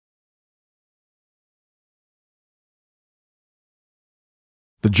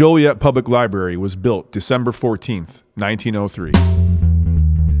The Joliet Public Library was built December 14th, 1903.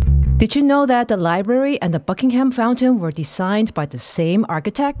 Did you know that the library and the Buckingham Fountain were designed by the same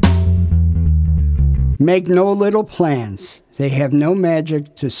architect? Make no little plans. They have no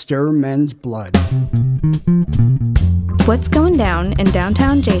magic to stir men's blood. What's Going Down in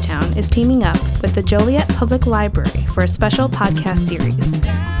downtown J-Town is teaming up with the Joliet Public Library for a special podcast series.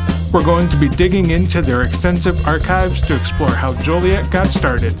 We're going to be digging into their extensive archives to explore how Joliet got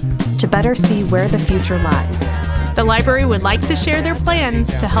started, To better see where the future lies. The library would like to share their plans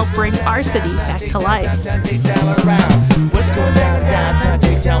to help bring our city back to life. What's going down downtown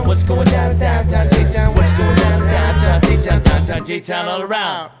J-Town? What's going down downtown J-Town? What's going down downtown J-Town all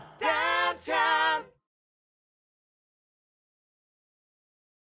around? Downtown.